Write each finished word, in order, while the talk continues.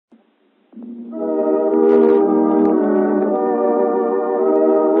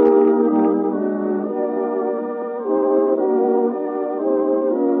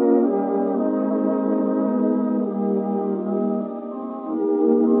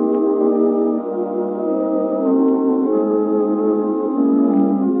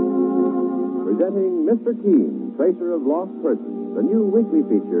Mr. Keene, Tracer of Lost Persons, the new weekly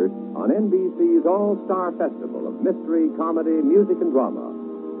feature on NBC's All-Star Festival of Mystery, Comedy, Music, and Drama.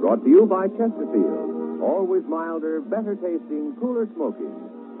 Brought to you by Chesterfield. Always milder, better tasting, cooler smoking,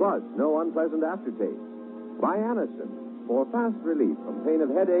 plus no unpleasant aftertaste. By Anacin, for fast relief from pain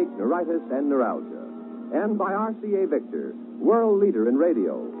of headache, neuritis, and neuralgia. And by RCA Victor, world leader in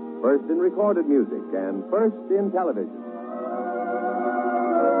radio, first in recorded music, and first in television.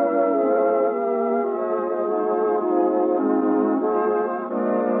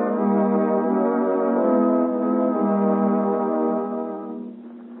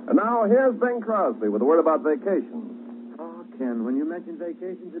 And now, here's Bing Crosby with a word about vacations. Oh, Ken, when you mention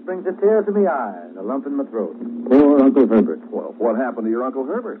vacations, it brings a tear to my eye and a lump in my throat. Poor Uncle Herbert. Well, what happened to your Uncle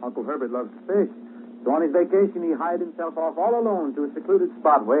Herbert? Uncle Herbert loves to fish. So on his vacation, he hired himself off all alone to a secluded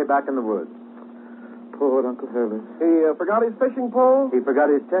spot way back in the woods. Poor Uncle Herbert. He forgot his fishing pole? He forgot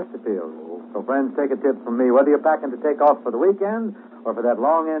his Chesterfield. So, friends, take a tip from me. Whether you're packing to take off for the weekend or for that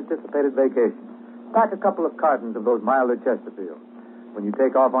long-anticipated vacation, pack a couple of cartons of those milder Chesterfields. When you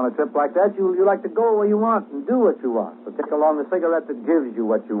take off on a trip like that, you like to go where you want and do what you want. So take along the cigarette that gives you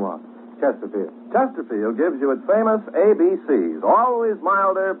what you want. Chesterfield. Chesterfield gives you its famous ABCs. Always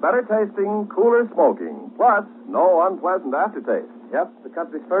milder, better tasting, cooler smoking. Plus, no unpleasant aftertaste. Yep, the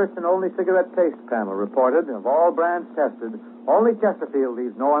country's first and only cigarette taste panel reported, of all brands tested, only Chesterfield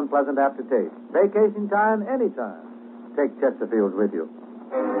leaves no unpleasant aftertaste. Vacation time, anytime. Take Chesterfield with you.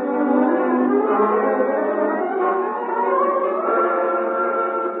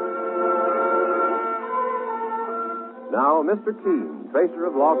 Now, Mr. Keene, Tracer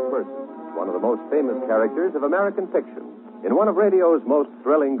of Lost Persons, one of the most famous characters of American fiction, in one of radio's most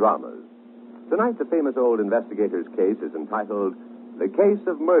thrilling dramas. Tonight, the famous old investigator's case is entitled The Case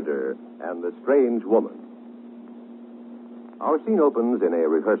of Murder and the Strange Woman. Our scene opens in a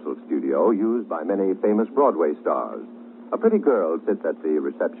rehearsal studio used by many famous Broadway stars. A pretty girl sits at the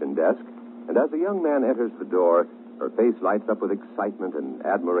reception desk, and as a young man enters the door, her face lights up with excitement and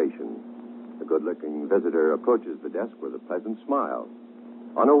admiration. The good-looking visitor approaches the desk with a pleasant smile,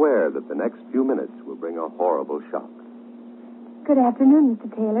 unaware that the next few minutes will bring a horrible shock. Good afternoon,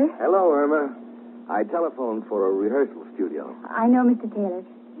 Mr. Taylor. Hello, Irma. I telephoned for a rehearsal studio. I know, Mr. Taylor.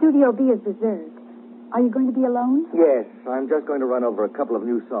 Studio B is reserved. Are you going to be alone? Yes, I'm just going to run over a couple of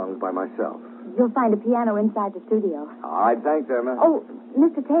new songs by myself. You'll find a piano inside the studio. All right, thanks, Irma. Oh,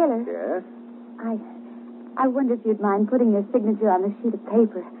 Mr. Taylor. Yes? I wonder if you'd mind putting your signature on this sheet of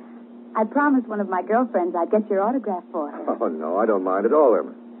paper. I promised one of my girlfriends I'd get your autograph for her. Oh, no, I don't mind at all,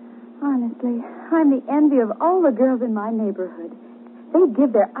 Irma. Honestly, I'm the envy of all the girls in my neighborhood. They'd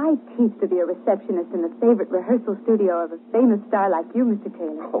give their eye teeth to be a receptionist in the favorite rehearsal studio of a famous star like you, Mr.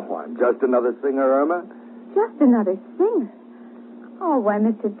 Taylor. Oh, I'm just another singer, Irma. Just another singer? Oh, why,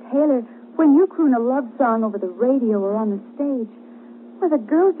 Mr. Taylor, when you croon a love song over the radio or on the stage, why, the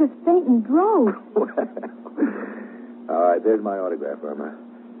girls just faint in droves. All right, there's my autograph, Irma.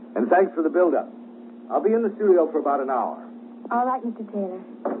 And thanks for the build-up. I'll be in the studio for about an hour. All right, Mr. Taylor.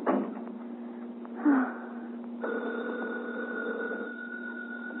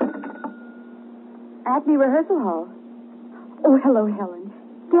 Acme Rehearsal Hall. Oh, hello, Helen.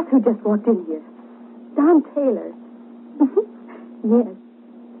 Guess who just walked in here? Don Taylor. Yes.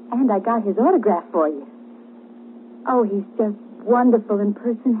 And I got his autograph for you. Oh, he's just wonderful in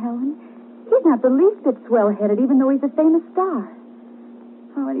person, Helen. He's not the least bit swell-headed, even though he's a famous star.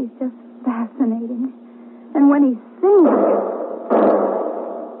 Oh, and he's just fascinating. And when he sings...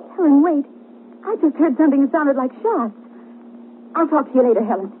 Helen, wait. I just heard something that sounded like shots. I'll talk to you later,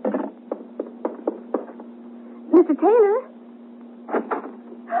 Helen. Mr. Taylor?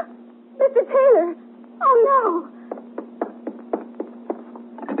 Mr. Taylor! Oh, no!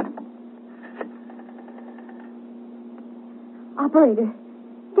 Operator,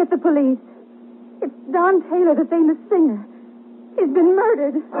 get the police. It's Don Taylor, the famous singer. He's been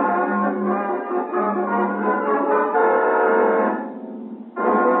murdered.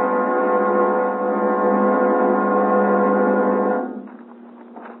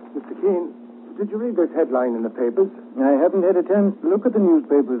 Mr. Keene, did you read this headline in the papers? I haven't had a chance to look at the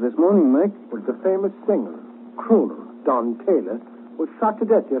newspapers this morning, Mike. Well, the famous singer, crooner, Don Taylor, was shot to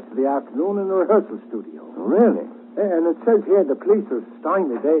death yesterday afternoon in a rehearsal studio. Really? And it says here the police are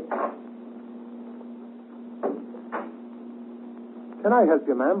stymied. Can I help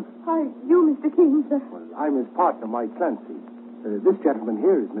you, ma'am? Are you Mr. Keene, sir? Well, I'm his partner, Mike Clancy. This gentleman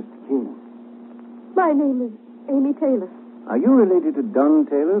here is Mr. Keene. My name is Amy Taylor. Are you related to Don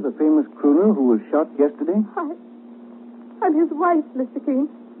Taylor, the famous crooner who was shot yesterday? I'm his wife, Mr. Keene.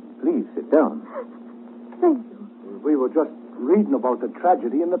 Please, sit down. Thank you. We were just reading about the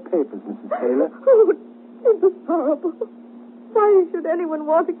tragedy in the papers, Mrs. Taylor. Oh, it was horrible. Why should anyone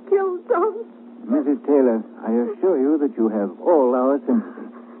want to kill Don? Mrs. Taylor, I assure you that you have all our sympathy.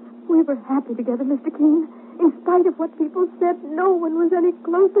 We were happy together, Mr. Keene. In spite of what people said, no one was any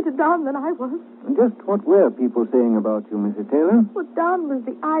closer to Don than I was. Just what were people saying about you, Mrs. Taylor? Well, Don was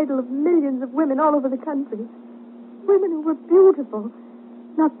the idol of millions of women all over the country. Women who were beautiful,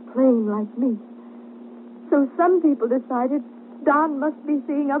 not plain like me. So some people decided Don must be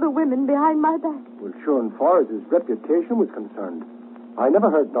seeing other women behind my back. Well, sure, and far as his reputation was concerned, I never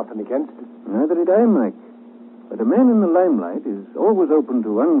heard nothing against it. Neither did I, Mike. But a man in the limelight is always open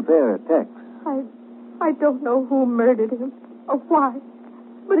to unfair attacks. I don't know who murdered him or why,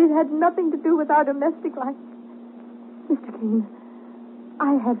 but it had nothing to do with our domestic life. Mr. Keene,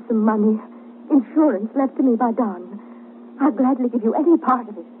 I have some money, insurance left to me by Don. I'll gladly give you any part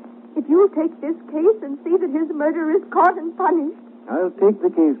of it. If you'll take this case and see that his murderer is caught and punished. I'll take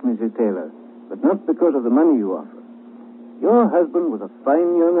the case, Mrs. Taylor, but not because of the money you offer. Your husband was a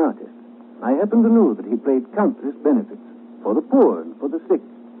fine young artist. I happen to know that he played countless benefits for the poor and for the sick.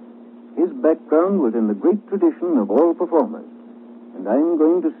 His background was in the great tradition of all performers, and I'm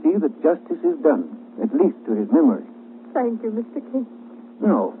going to see that justice is done, at least to his memory. Thank you, Mr. Keene.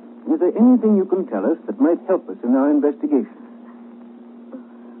 Now, is there anything you can tell us that might help us in our investigation?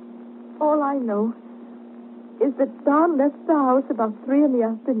 All I know is that Don left the house about 3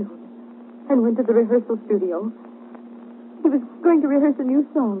 p.m. and went to the rehearsal studio. He was going to rehearse a new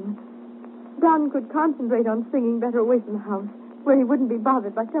song. Don could concentrate on singing better away from the house, where he wouldn't be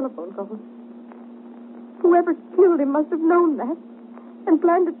bothered by telephone calls. Whoever killed him must have known that and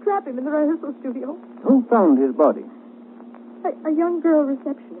planned to trap him in the rehearsal studio. Who found his body? A young girl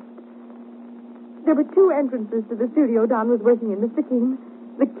receptionist. There were 2 entrances to the studio Don was working in, Mr. Keene.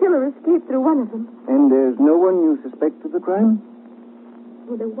 The killer escaped through one of them. And there's no one you suspect of the crime?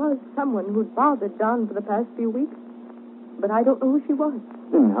 Well, there was someone who'd bothered Don for the past few weeks, but I don't know who she was.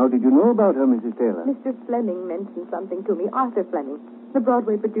 Then how did you know about her, Mrs. Taylor? Mr. Fleming mentioned something to me, Arthur Fleming, the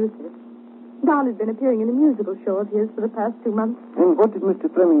Broadway producer. Don had been appearing in a musical show of his for the past 2 months. And what did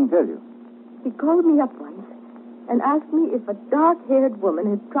Mr. Fleming tell you? He called me up once and asked me if a dark-haired woman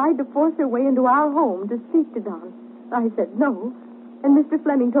had tried to force her way into our home to speak to Don. I said no, and Mr.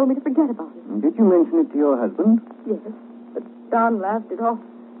 Fleming told me to forget about it. Did you mention it to your husband? Yes, but Don laughed it off,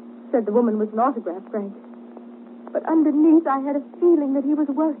 said the woman was an autograph crank. But underneath, I had a feeling that he was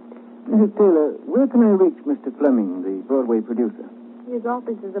worried. Mrs. Taylor, where can I reach Mr. Fleming, the Broadway producer? His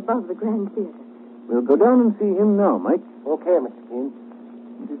office is above the Grand Theater. We'll go down and see him now, Mike. Okay, Mr. Keene.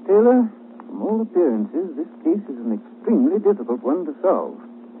 Mrs. Taylor, from all appearances, this case is an extremely difficult one to solve.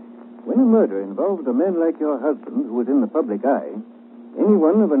 When a murder involved a man like your husband, who was in the public eye, any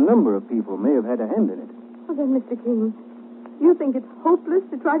one of a number of people may have had a hand in it. Well, then, Mr. Keene, you think it's hopeless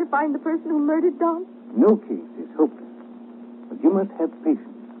to try to find the person who murdered Don? No case is hopeless. But you must have patience.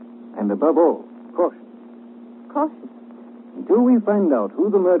 And above all, caution. Caution. Until we find out who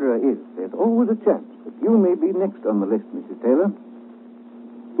the murderer is, there's always a chance that you may be next on the list, Mrs. Taylor.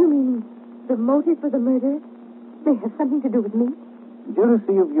 You mean the motive for the murder may have something to do with me?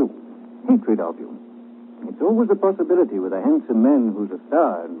 Jealousy of you. Hatred of you. It's always a possibility with a handsome man who's a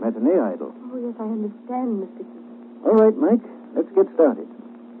star and matinee idol. Oh, yes, I understand, Mr. Keene. All right, Mike, let's get started.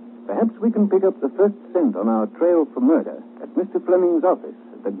 Perhaps we can pick up the first scent on our trail for murder at Mr. Fleming's office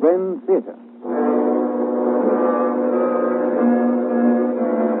at the Grand Theater.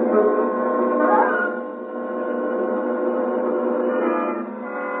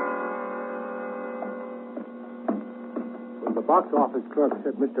 Well, the box office clerk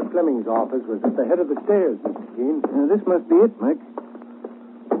said Mr. Fleming's office was at the head of the stairs, Mr. Keene. This must be it, Mike.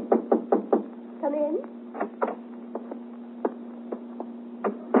 Come in.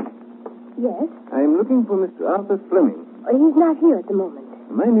 Yes? I'm looking for Mr. Arthur Fleming. He's not here at the moment.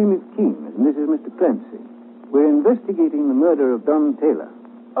 My name is Keene, and this is Mr. Clancy. We're investigating the murder of Don Taylor.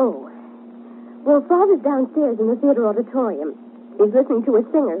 Oh. Well, Father's downstairs in the theater auditorium. He's listening to a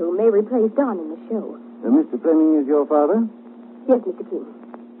singer who may replace Don in the show. Mr. Fleming is your father? Yes, Mr. Keene.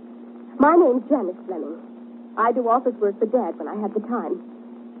 My name's Janice Fleming. I do office work for Dad when I have the time.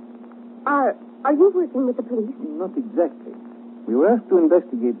 Are you working with the police? Not exactly. We were asked to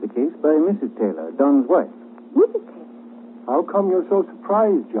investigate the case by Mrs. Taylor, Don's wife. Mrs. Taylor? How come you're so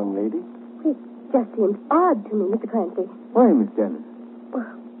surprised, young lady? It just seems odd to me, Mr. Clancy. Why, Miss Janice? Well,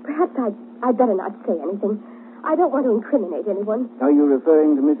 perhaps I'd better not say anything. I don't want to incriminate anyone. Are you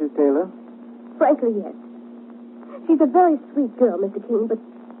referring to Mrs. Taylor? Frankly, yes. She's a very sweet girl, Mr. Keene, but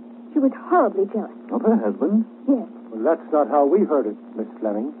she was horribly jealous. Of her husband? Yes. Well, that's not how we heard it, Miss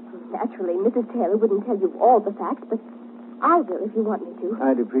Fleming. Naturally, Mrs. Taylor wouldn't tell you all the facts, but I will if you want me to.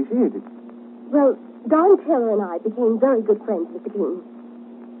 I'd appreciate it. Well, Don Taylor and I became very good friends, Mr. Keene.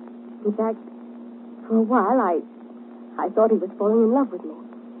 In fact, for a while, I thought he was falling in love with me.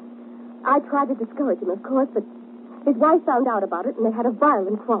 I tried to discourage him, of course, but his wife found out about it, and they had a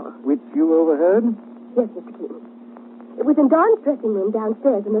violent quarrel. Which you overheard? Yes, Mr. Keene. It was in Don's dressing room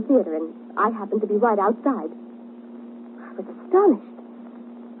downstairs in the theater, and I happened to be right outside. I was astonished.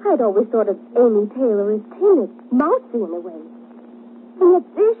 I'd always thought of Amy Taylor as timid, mousy in a way. And yet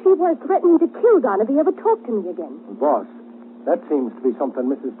there she was, threatening to kill Don if he ever talked to me again. Boss, that seems to be something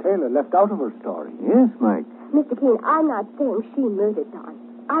Mrs. Taylor left out of her story. Yes, Mike. Mr. Keene, I'm not saying she murdered Don.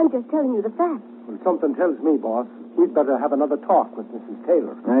 I'm just telling you the facts. Well, something tells me, boss, we'd better have another talk with Mrs.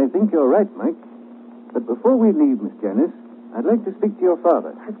 Taylor. I think you're right, Mike. But before we leave, Miss Janice, I'd like to speak to your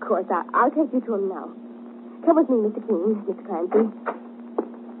father. Of course, I'll take you to him now. Come with me, Mr. Keene, Mr. Clancy.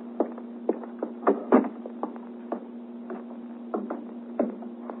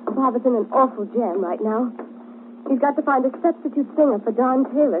 Father's in an awful jam right now. He's got to find a substitute singer for Don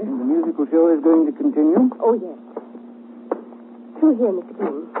Taylor. And the musical show is going to continue? Oh, yes. Through here, Mr.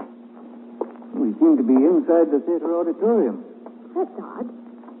 Keene. We seem to be inside the theater auditorium. That's odd.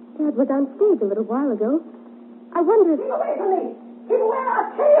 Dad was on stage a little while ago. I wonder if... Keep away from me! Keep away!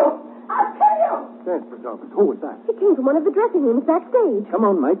 I'll kill you! I'll kill you! Transfer's office. Who was that? He came from one of the dressing rooms backstage. Come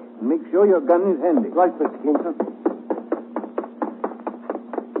on, Mike, and make sure your gun is handy. Right, Mr. Kingston.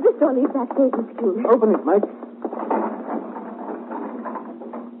 This door leads backstage, Mr. Keene. Open it, Mike.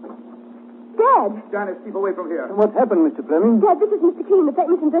 Dad! Janice, keep away from here. What's happened, Mr. Fleming? Dad, this is Mr. Keene, the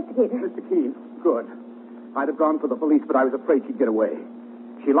famous investigator. Mr. Keene, good. I'd have gone for the police, but I was afraid she'd get away.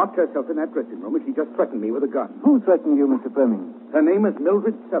 She locked herself in that dressing room, and she just threatened me with a gun. Who threatened you, Mr. Fleming? Her name is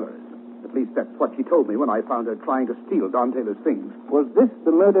Mildred Sellers. At least that's what she told me when I found her trying to steal Don Taylor's things. Was this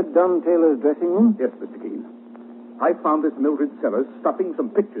the murdered Don Taylor's dressing room? Yes, Mr. Keene. I found this Mildred Sellers stuffing some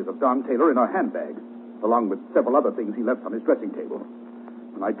pictures of Don Taylor in her handbag, along with several other things he left on his dressing table.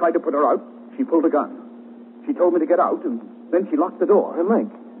 When I tried to put her out, she pulled a gun. She told me to get out, and then she locked the door. Mike,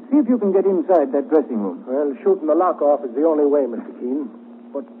 see if you can get inside that dressing room. Well, shooting the lock off is the only way, Mr. Keene.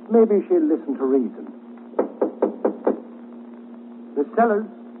 But maybe she'll listen to reason. Miss Sellers?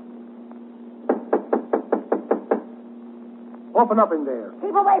 Open up in there.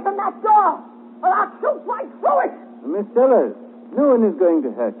 Keep away from that door, or I'll shoot right through it! Miss Sellers, no one is going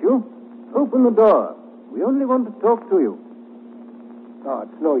to hurt you. Open the door. We only want to talk to you. Oh,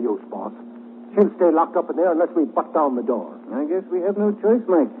 it's no use, boss. She'll stay locked up in there unless we butt down the door. I guess we have no choice,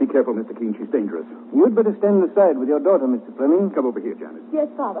 Mike. Be careful, Mr. Keene. She's dangerous. You'd better stand aside with your daughter, Mr. Fleming. Come over here, Janice. Yes,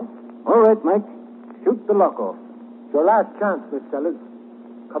 Father. All right, Mike. Shoot the lock off. It's your last chance, Miss Sellers.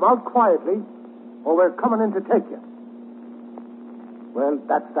 Come out quietly, or we're coming in to take you. Well,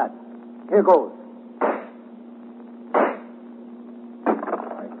 that's that. Here goes.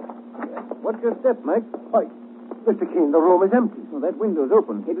 What's your step, Mike? Why, Mr. Keene, the room is empty. Well, that window's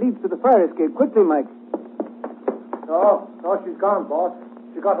open. It leads to the fire escape. Quickly, Mike. No, she's gone, boss.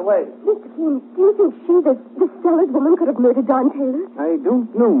 She got away. Mr. Keene, do you think this Sellers woman could have murdered Don Taylor? I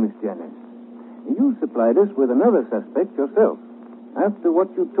don't know, Miss Janice. You supplied us with another suspect yourself, after what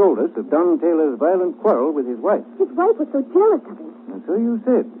you told us of Don Taylor's violent quarrel with his wife. His wife was so jealous of him. And so you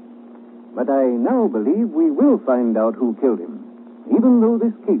said. But I now believe we will find out who killed him, even though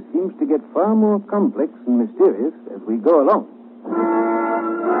this case seems to get far more complex and mysterious as we go along.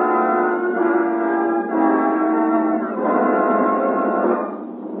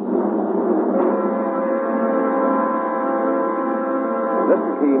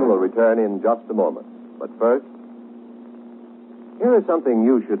 Mr. Keene will return in just a moment. But first, here is something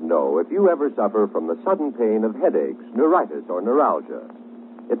you should know if you ever suffer from the sudden pain of headaches, neuritis, or neuralgia.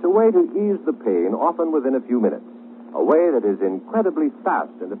 It's a way to ease the pain, often within a few minutes. A way that is incredibly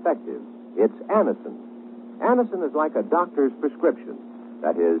fast and effective. It's Anacin. Anacin is like a doctor's prescription.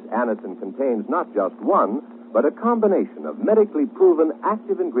 That is, Anacin contains not just one, but a combination of medically proven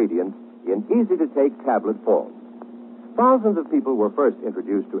active ingredients in easy-to-take tablet form. Thousands of people were first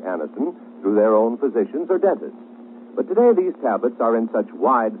introduced to Anacin through their own physicians or dentists. But today these tablets are in such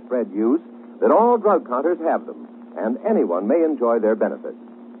widespread use that all drug counters have them, and anyone may enjoy their benefits.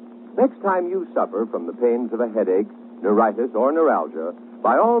 Next time you suffer from the pains of a headache, neuritis, or neuralgia,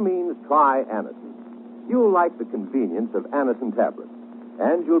 by all means try Anacin. You'll like the convenience of Anacin tablets,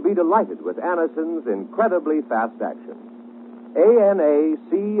 and you'll be delighted with Anacin's incredibly fast action.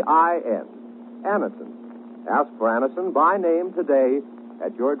 Anacin. Anacin. Ask for Anacin by name today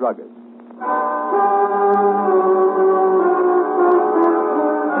at your druggist.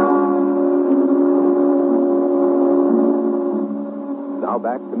 Now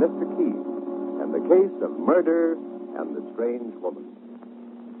back to Mr. Keene and the case of murder and the Strange Woman.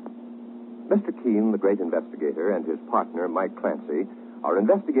 Mr. Keene, the great investigator, and his partner, Mike Clancy, are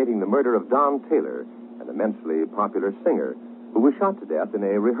investigating the murder of Don Taylor, an immensely popular singer, who was shot to death in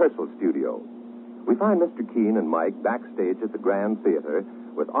a rehearsal studio. We find Mr. Keene and Mike backstage at the Grand Theater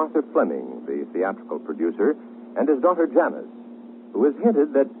with Arthur Fleming, the theatrical producer, and his daughter Janice, who has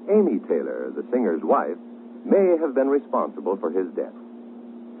hinted that Amy Taylor, the singer's wife, may have been responsible for his death.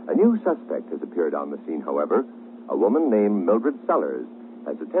 A new suspect has appeared on the scene, however. A woman named Mildred Sellers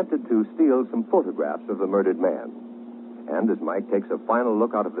has attempted to steal some photographs of the murdered man. And as Mike takes a final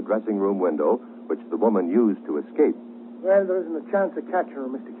look out of the dressing room window, which the woman used to escape. Well, there isn't a chance of catching her,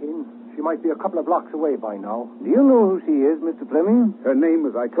 Mr. Keene. She might be a couple of blocks away by now. Do you know who she is, Mr. Fleming? Her name,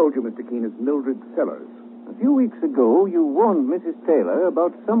 as I told you, Mr. Keene, is Mildred Sellers. A few weeks ago, you warned Mrs. Taylor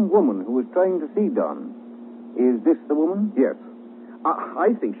about some woman who was trying to see Don. Is this the woman? Yes.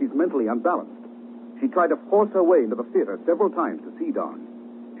 I think she's mentally unbalanced. She tried to force her way into the theater several times to see Don.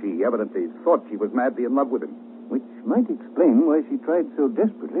 She evidently thought she was madly in love with him. Which might explain why she tried so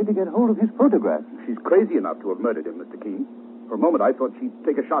desperately to get hold of his photograph. She's crazy enough to have murdered him, Mr. Keene. For a moment, I thought she'd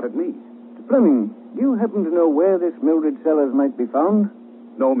take a shot at me. Mr. Fleming, do you happen to know where this Mildred Sellers might be found?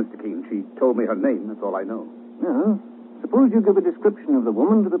 No, Mr. Keene. She told me her name. That's all I know. Now, suppose you give a description of the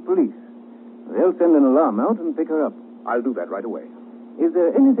woman to the police. They'll send an alarm out and pick her up. I'll do that right away. Is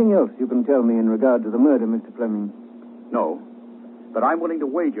there anything else you can tell me in regard to the murder, Mr. Fleming? No. But I'm willing to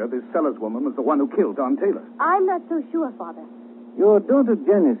wager this Sellers woman was the one who killed Don Taylor. I'm not so sure, Father. Your daughter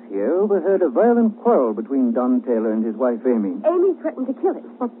Janice here overheard a violent quarrel between Don Taylor and his wife, Amy. Amy threatened to kill him.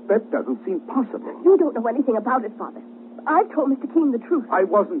 But that doesn't seem possible. You don't know anything about it, Father. I've told Mr. Keene the truth. I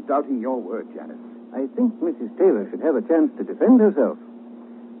wasn't doubting your word, Janice. I think Mrs. Taylor should have a chance to defend herself.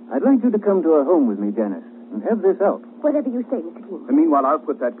 I'd like you to come to our home with me, Janice, and have this out. Whatever you say, Mr. Keene. And meanwhile, I'll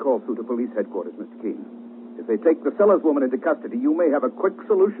put that call through to police headquarters, Mr. Keene. If they take the Sellers woman into custody, you may have a quick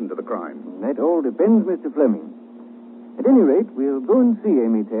solution to the crime. That all depends, Mr. Fleming. At any rate, we'll go and see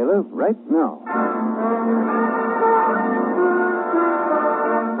Amy Taylor right now.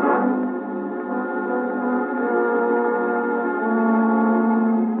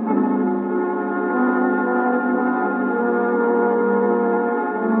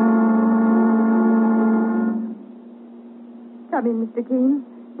 Come in, Mr. Keene.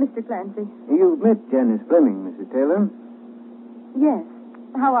 Mr. Clancy. You've met Janice Fleming, Mrs. Taylor. Yes.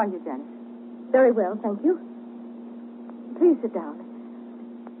 How are you, Janice? Very well, thank you. Please sit down.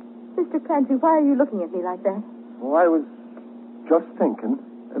 Mr. Clancy, why are you looking at me like that? Oh, I was just thinking.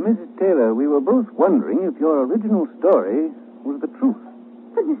 Mrs. Taylor, we were both wondering if your original story was the truth.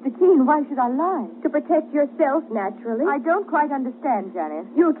 But, Mr. Keene, why should I lie? To protect yourself, naturally. I don't quite understand, Janice.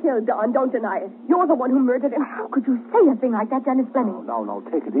 You killed Don, don't deny it. You're the one who murdered him. How could you say a thing like that, Janice Fleming? No,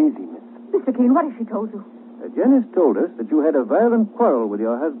 take it easy, miss. Mr. Keene, what has she told you? Janice told us that you had a violent quarrel with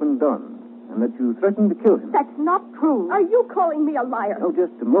your husband, Don, and that you threatened to kill him. That's not true. Are you calling me a liar? Oh,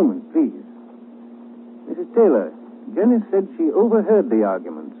 just a moment, please. Mrs. Taylor, Janice said she overheard the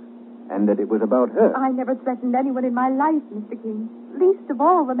arguments, and that it was about her. I never threatened anyone in my life, Mr. Keene. Least of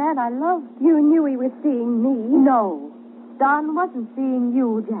all the man I loved. You knew he was seeing me. No. Don wasn't seeing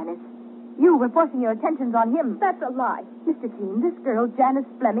you, Janice. You were forcing your attentions on him. That's a lie. Mr. Keene, this girl, Janice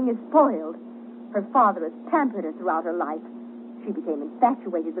Fleming, is spoiled. Her father has pampered her throughout her life. She became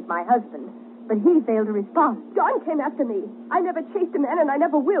infatuated with my husband, but he failed to respond. Don came after me. I never chased a man, and I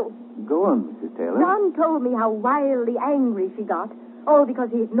never will. Go on, Mrs. Taylor. Don told me how wildly angry she got, all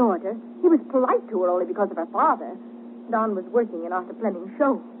because he ignored her. He was polite to her only because of her father. Don was working in Arthur Fleming's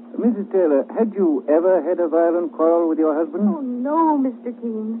show. Mrs. Taylor, had you ever had a violent quarrel with your husband? Oh, no, Mr.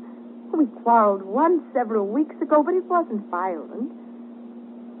 Keene. We quarreled once several weeks ago, but it wasn't violent.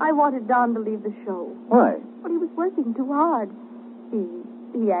 I wanted Don to leave the show. Why? Well, he was working too hard.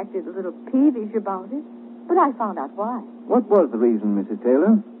 He acted a little peevish about it, but I found out why. What was the reason, Mrs.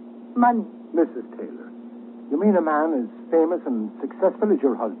 Taylor? Money. Mrs. Taylor, you mean a man as famous and successful as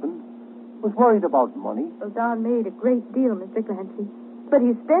your husband was worried about money? Well, Don made a great deal, Mr. Clancy, but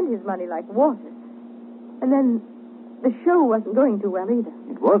he spent his money like water. And then the show wasn't going too well either.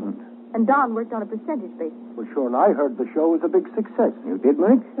 It wasn't. And Don worked on a percentage basis. Well, sure, and I heard the show was a big success. You did,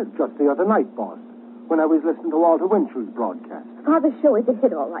 Mike? Just the other night, boss, when I was listening to Walter Winchell's broadcast. Father's show is a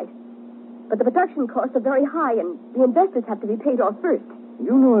hit, all right. But the production costs are very high, and the investors have to be paid off first.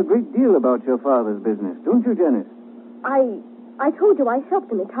 You know a great deal about your father's business, don't you, Janice? I told you I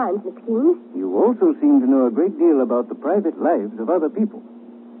helped him at times, Mr. Keene. You also seem to know a great deal about the private lives of other people,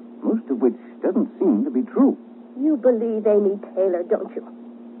 most of which doesn't seem to be true. You believe Amy Taylor, don't you?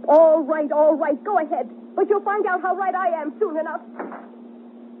 All right, go ahead. But you'll find out how right I am soon enough.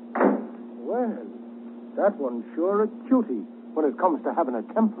 Well, That one's sure a cutie when it comes to having a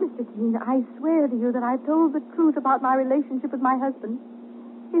temper. Mr. Keene, I swear to you that I've told the truth about my relationship with my husband.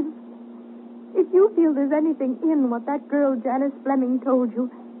 If you feel there's anything in what that girl Janice Fleming told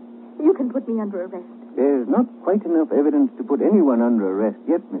you, you can put me under arrest. There's not quite enough evidence to put anyone under arrest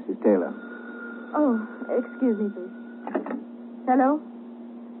yet, Mrs. Taylor. Oh, excuse me, please. Hello?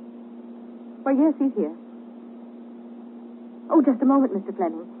 Why, yes, he's here. Oh, just a moment, Mr.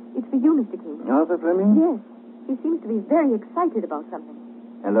 Fleming. It's for you, Mr. Keene. Arthur Fleming? Yes. He seems to be very excited about something.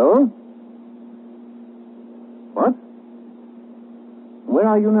 Hello? What? Where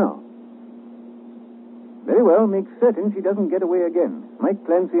are you now? Very well. Make certain she doesn't get away again. Mike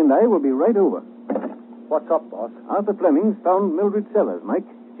Clancy and I will be right over. What's up, boss? Arthur Fleming's found Mildred Sellers, Mike.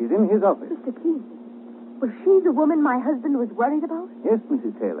 She's in his office. Mr. Keene, was she the woman my husband was worried about? Yes,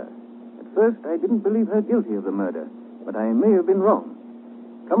 Mrs. Taylor. At first, I didn't believe her guilty of the murder, but I may have been wrong.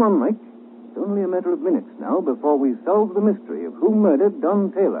 Come on, Mike. It's only a matter of minutes now before we solve the mystery of who murdered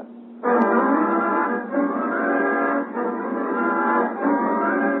Don Taylor.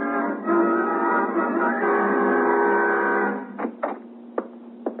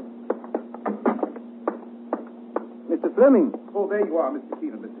 Mr. Fleming. Oh, there you are, Mr.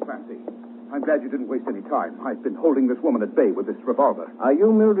 Keene and Mr. Clancy. I'm glad you didn't waste any time. I've been holding this woman at bay with this revolver. Are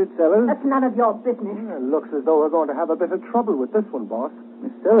you Mildred Sellers? That's none of your business. It looks as though we're going to have a bit of trouble with this one, boss.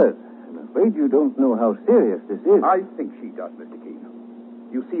 Miss Sellers, I'm afraid you don't know how serious this is. I think she does, Mr. Keene.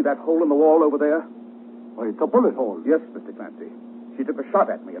 You see that hole in the wall over there? Why, it's a bullet hole. Yes, Mr. Clancy. She took a shot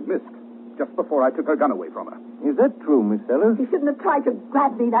at me and missed, just before I took her gun away from her. Is that true, Miss Sellers? You shouldn't have tried to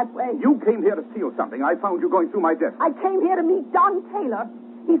grab me that way. You came here to steal something. I found you going through my desk. I came here to meet Don Taylor.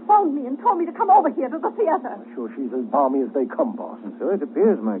 He phoned me and told me to come over here to the theater. Sure, she's as balmy as they come, boss. So it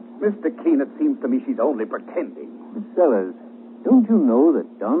appears, Mike. Mr. Keene, it seems to me she's only pretending. Miss Sellers, don't you know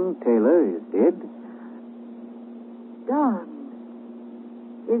that Don Taylor is dead? Don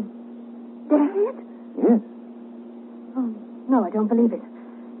is dead? Yes. Oh, no, I don't believe it.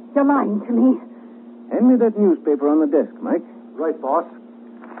 You're lying to me. Hand me that newspaper on the desk, Mike. Right, boss.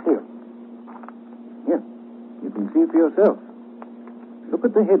 Here. Here. You can see for yourself. Look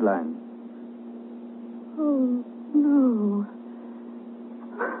at the headline. Oh, no.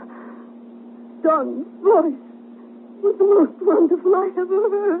 Don's voice was the most wonderful I ever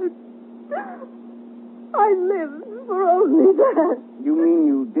heard. I lived for only that. You mean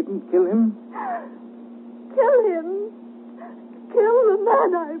you didn't kill him? Kill him. Kill the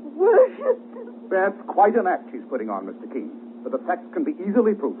man I've worshipped. That's quite an act she's putting on, Mr. Keene. But the facts can be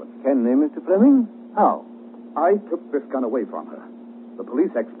easily proven. Can they, Mr. Fleming? How? I took this gun away from her. The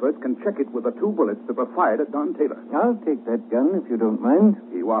police experts can check it with the 2 bullets that were fired at Don Taylor. I'll take that gun if you don't mind.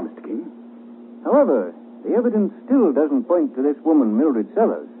 Here you are, Mr. Keene. However, the evidence still doesn't point to this woman, Mildred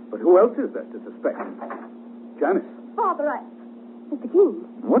Sellers. But who else is there to suspect? Janice. Father, Mr. Keene.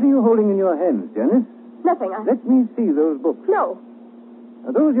 What are you holding in your hands, Janice? Nothing. Let me see those books. No.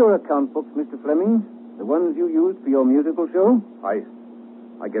 Are those your account books, Mr. Fleming? The ones you used for your musical show? I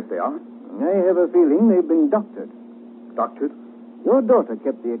guess they are. I have a feeling they've been doctored. Doctored? Your daughter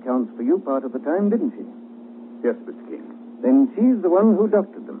kept the accounts for you part of the time, didn't she? Yes, Mr. Keene. Then she's the one who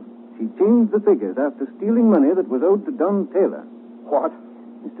doctored them. She changed the figures after stealing money that was owed to Don Taylor. What?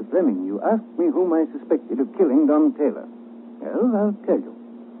 Mr. Fleming, you asked me whom I suspected of killing Don Taylor. Well, I'll tell you.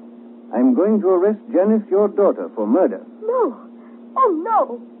 I'm going to arrest Janice, your daughter, for murder. No. Oh,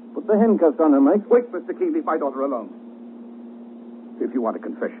 no. Put the handcuffs on her, Mike. Wait, Mr. Keene, leave my daughter alone. If you want a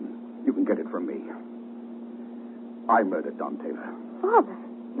confession, you can get it from me. I murdered Don Taylor. Father.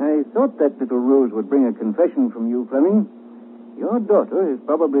 I thought that little ruse would bring a confession from you, Fleming. Your daughter is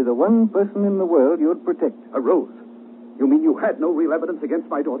probably the one person in the world you'd protect. A rose? You mean you had no real evidence against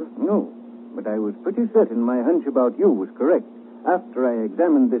my daughter? No, but I was pretty certain my hunch about you was correct. After I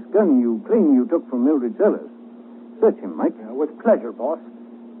examined this gun you claim you took from Mildred Sellers. Search him, Mike. With pleasure, boss.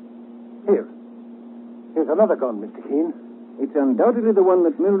 Here. Here's another gun, Mr. Keene. It's undoubtedly the one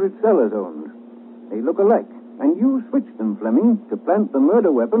that Mildred Sellers owned. They look alike. And you switched them, Fleming, to plant the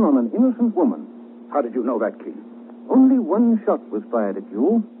murder weapon on an innocent woman. How did you know that, Keene? Only one shot was fired at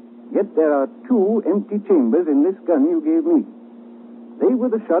you. Yet there are 2 empty chambers in this gun you gave me. They were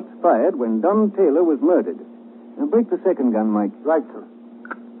the shots fired when Don Taylor was murdered. Now break the second gun, Mike. Right, sir.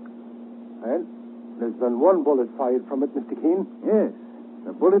 And there's been 1 bullet fired from it, Mr. Keene. Yes.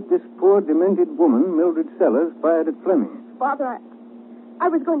 The bullet this poor, demented woman, Mildred Sellers, fired at Fleming. Father, I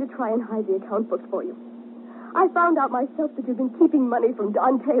was going to try and hide the account books for you. I found out myself that you've been keeping money from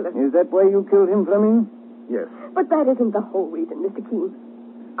Don Taylor. Is that why you killed him, Fleming? Yes. But that isn't the whole reason, Mr. Keene.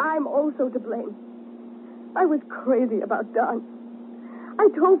 I'm also to blame. I was crazy about Don. I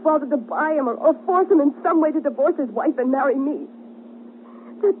told Father to buy him or force him in some way to divorce his wife and marry me.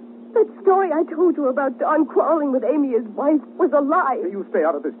 That story I told you about Don quarreling with Amy, his wife, was a lie. You stay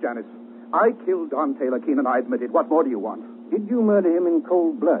out of this, Janice. I killed Don Taylor, Keenan, I admit it. What more do you want? Did you murder him in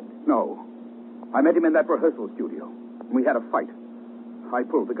cold blood? No. I met him in that rehearsal studio. We had a fight. I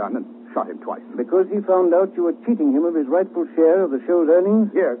pulled the gun and shot him twice. Because he found out you were cheating him of his rightful share of the show's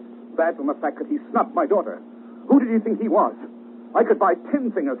earnings? Yes, that and the fact that he snubbed my daughter. Who did he think he was? I could buy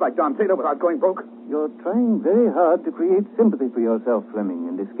 10 singers like Don Taylor without going broke. You're trying very hard to create sympathy for yourself, Fleming,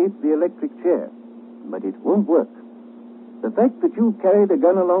 and escape the electric chair. But it won't work. The fact that you carried a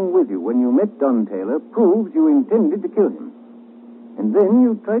gun along with you when you met Don Taylor proves you intended to kill him. And then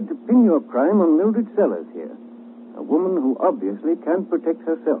you tried to pin your crime on Mildred Sellers here, a woman who obviously can't protect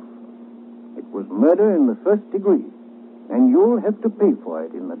herself. It was murder in the first degree, and you'll have to pay for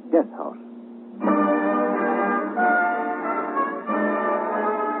it in the death house.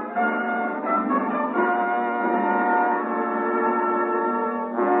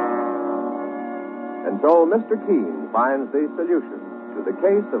 And so Mr. Keene finds the solution to the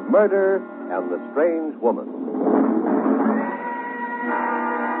case of murder and the strange woman.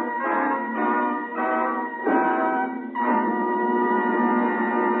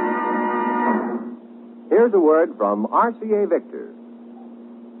 Here's a word from RCA Victor.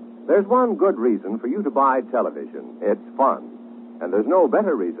 There's one good reason for you to buy television. It's fun. And there's no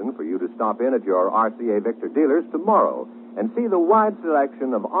better reason for you to stop in at your RCA Victor dealers tomorrow and see the wide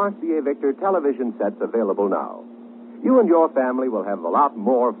selection of RCA Victor television sets available now. You and your family will have a lot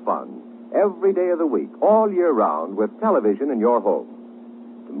more fun every day of the week, all year round, with television in your home.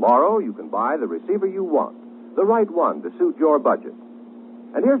 Tomorrow, you can buy the receiver you want, the right one to suit your budget.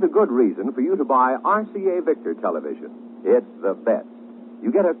 And here's a good reason for you to buy RCA Victor television. It's the best.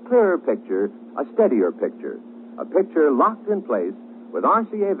 You get a clearer picture, a steadier picture, a picture locked in place with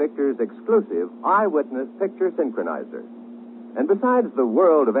RCA Victor's exclusive Eyewitness Picture Synchronizer. And besides the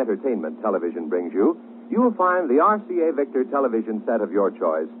world of entertainment television brings you, you'll find the RCA Victor television set of your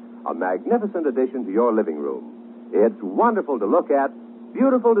choice a magnificent addition to your living room. It's wonderful to look at,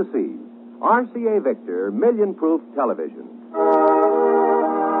 beautiful to see. RCA Victor Million-Proof Television.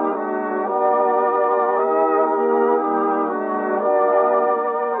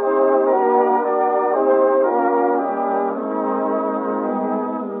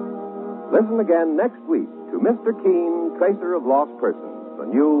 Listen again next week to Mr. Keene, Tracer of Lost Persons, a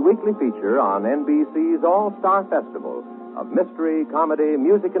new weekly feature on NBC's All-Star Festival of mystery, comedy,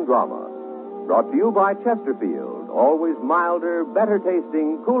 music, and drama. Brought to you by Chesterfield, always milder, better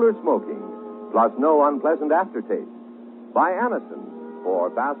tasting, cooler smoking, plus no unpleasant aftertaste. By Anacin, for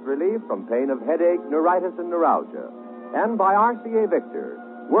fast relief from pain of headache, neuritis, and neuralgia. And by RCA Victor,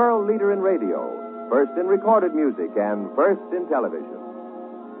 world leader in radio, first in recorded music, and first in television.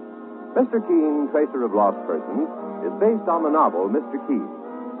 Mr. Keene, Tracer of Lost Persons, is based on the novel Mr. Keene.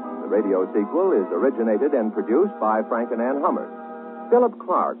 The radio sequel is originated and produced by Frank and Ann Hummer. Philip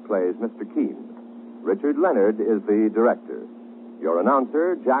Clark plays Mr. Keene. Richard Leonard is the director. Your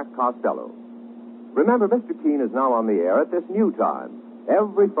announcer, Jack Costello. Remember, Mr. Keene is now on the air at this new time,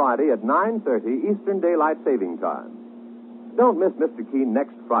 every Friday at 9:30 Eastern Daylight Saving Time. Don't miss Mr. Keene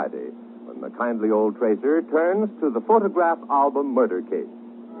next Friday, when the kindly old tracer turns to the photograph album murder case.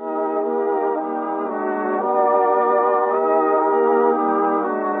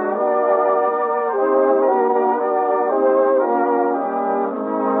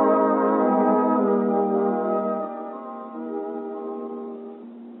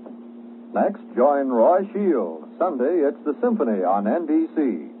 Next, join Roy Shield. Sunday, it's The Symphony on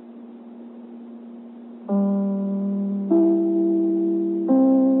NBC.